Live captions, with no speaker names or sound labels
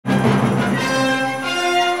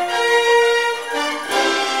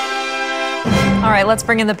right, let's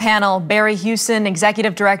bring in the panel. Barry Hughson,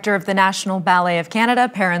 Executive Director of the National Ballet of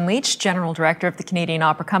Canada. Perryn Leech, General Director of the Canadian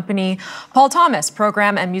Opera Company. Paul Thomas,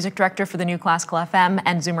 Program and Music Director for the New Classical FM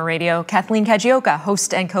and Zoomer Radio. Kathleen Kajioka,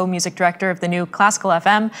 Host and Co-Music Director of the New Classical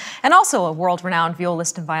FM, and also a world-renowned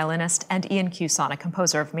violist and violinist. And Cusson, a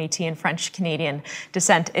composer of Metis and French-Canadian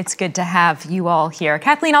descent. It's good to have you all here.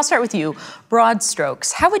 Kathleen, I'll start with you. Broad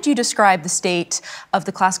strokes, how would you describe the state of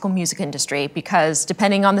the classical music industry? Because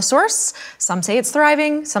depending on the source, some say it's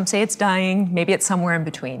thriving, some say it's dying, maybe it's somewhere in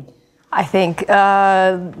between. I think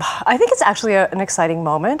it's actually an exciting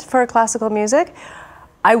moment for classical music.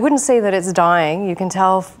 I wouldn't say that it's dying. You can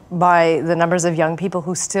tell by the numbers of young people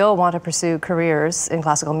who still want to pursue careers in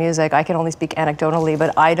classical music. I can only speak anecdotally,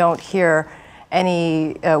 but I don't hear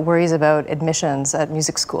any worries about admissions at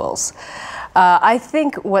music schools. I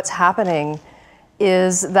think what's happening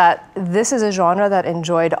is that this is a genre that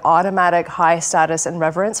enjoyed automatic high status and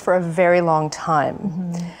reverence for a very long time.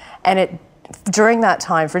 Mm-hmm. And it, during that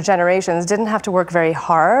time, for generations, didn't have to work very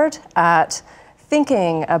hard at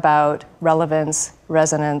thinking about relevance,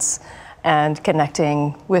 resonance, and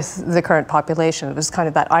connecting with the current population. It was kind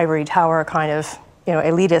of that ivory tower kind of,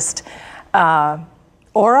 elitist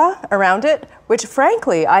aura around it, which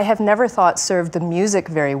frankly, I have never thought served the music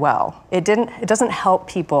very well. It doesn't help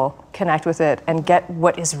people connect with it and get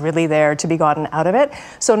what is really there to be gotten out of it.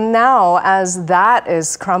 So now, as that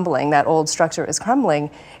is crumbling, that old structure is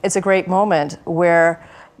crumbling, it's a great moment where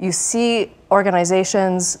you see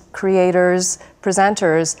organizations, creators,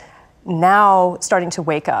 presenters now starting to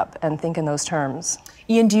wake up and think in those terms.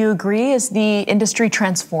 Ian, do you agree? Is the industry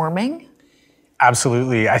transforming?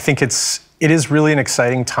 Absolutely. I think it is really an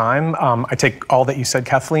exciting time. I take all that you said,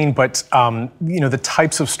 Kathleen, but the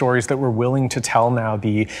types of stories that we're willing to tell now,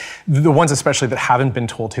 the ones especially that haven't been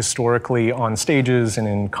told historically on stages and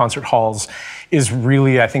in concert halls, is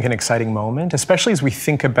really, I think, an exciting moment, especially as we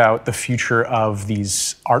think about the future of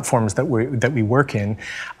these art forms that we work in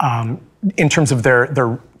terms of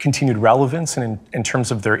their continued relevance and in terms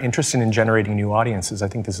of their interest in generating new audiences. I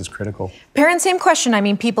think this is critical. Perryn, same question. I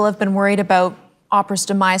mean, people have been worried about opera's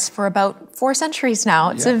demise for about 4 centuries now.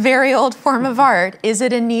 It's a very old form of art. Is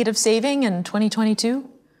it in need of saving in 2022?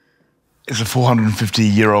 It's a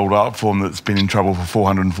 450-year-old art form that's been in trouble for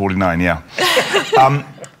 449, yeah.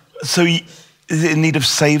 So is it in need of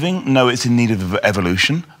saving? No, it's in need of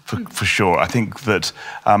evolution, for sure. I think that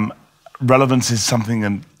relevance is something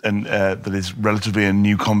that is relatively a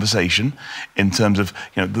new conversation in terms of,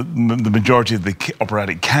 the majority of the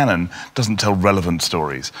operatic canon doesn't tell relevant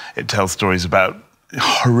stories. It tells stories about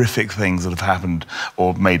horrific things that have happened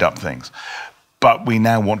or made up things. But we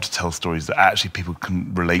now want to tell stories that actually people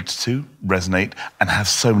can relate to, resonate, and have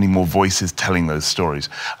so many more voices telling those stories.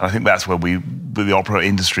 And I think that's where the opera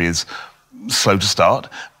industry is slow to start,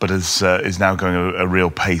 but is now going at a real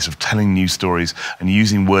pace of telling new stories and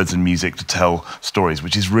using words and music to tell stories,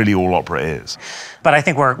 which is really all opera is. But I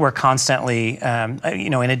think we're constantly,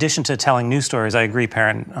 in addition to telling new stories, I agree,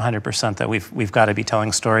 Perryn, 100% that we've got to be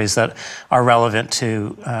telling stories that are relevant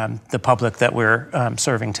to the public that we're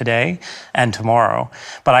serving today and tomorrow.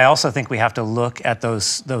 But I also think we have to look at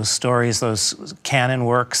those stories, those canon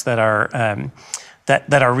works that are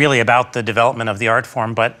that are really about the development of the art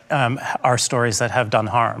form, but are stories that have done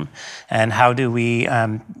harm. And how do we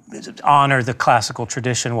honor the classical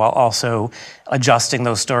tradition while also adjusting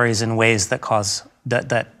those stories in ways that cause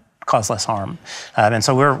less harm? And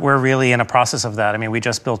so we're really in a process of that. I mean, we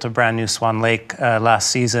just built a brand new Swan Lake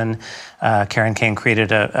last season. Karen Kane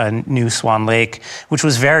created a new Swan Lake, which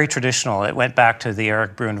was very traditional. It went back to the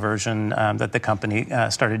Eric Bruin version that the company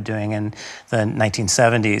started doing in the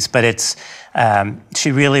 1970s. But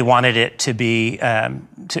she really wanted it to be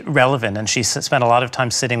relevant, and she spent a lot of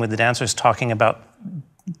time sitting with the dancers talking about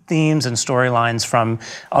themes and storylines from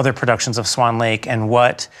other productions of Swan Lake and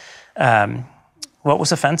what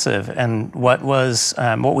was offensive and what was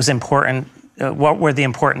important, what were the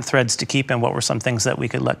important threads to keep and what were some things that we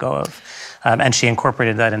could let go of. And she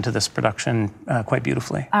incorporated that into this production quite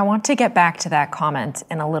beautifully. I want to get back to that comment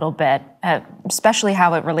in a little bit, especially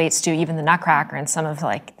how it relates to even the Nutcracker and some of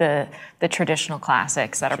the traditional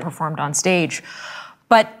classics that are performed on stage.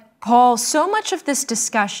 But Paul, so much of this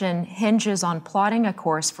discussion hinges on plotting a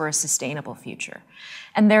course for a sustainable future.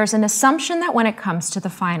 And there's an assumption that when it comes to the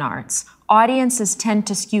fine arts, audiences tend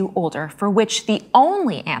to skew older, for which the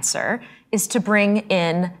only answer is to bring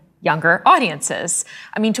in younger audiences.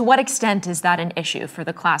 I mean, to what extent is that an issue for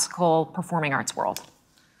the classical performing arts world?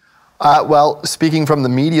 Well, speaking from the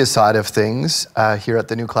media side of things, here at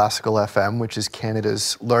the New Classical FM, which is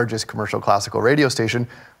Canada's largest commercial classical radio station,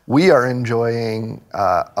 we are enjoying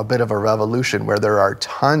a bit of a revolution where there are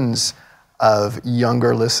tons of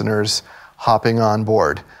younger listeners hopping on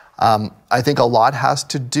board. I think a lot has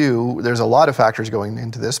to do, there's a lot of factors going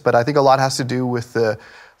into this, but I think a lot has to do with the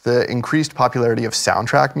increased popularity of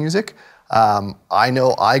soundtrack music. I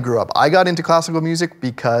know I grew up, I got into classical music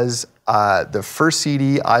because the first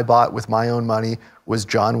CD I bought with my own money was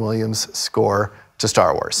John Williams' score to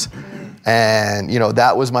Star Wars. And, you know,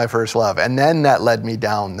 that was my first love. And then that led me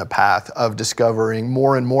down the path of discovering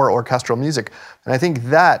more and more orchestral music. And I think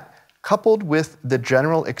that, coupled with the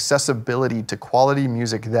general accessibility to quality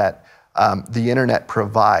music that the internet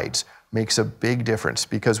provides, makes a big difference.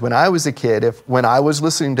 Because when I was a kid, when I was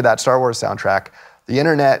listening to that Star Wars soundtrack, the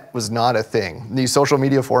internet was not a thing. These social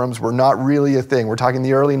media forums were not really a thing. We're talking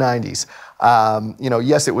the early 90s. You know,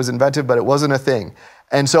 yes, it was invented, but it wasn't a thing.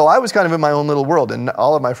 And so I was kind of in my own little world, and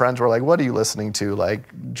all of my friends were like, what are you listening to? Like,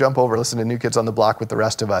 jump over, listen to New Kids on the Block with the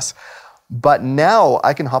rest of us. But now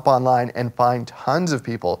I can hop online and find tons of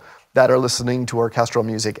people that are listening to orchestral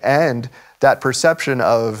music, and that perception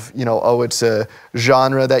of, you know, oh, it's a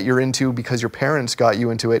genre that you're into because your parents got you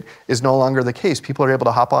into it is no longer the case. People are able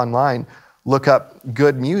to hop online, look up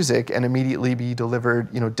good music, and immediately be delivered,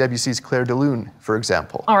 you know, Debussy's Clair de Lune, for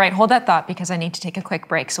example. All right, hold that thought because I need to take a quick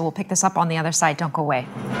break. So we'll pick this up on the other side. Don't go away.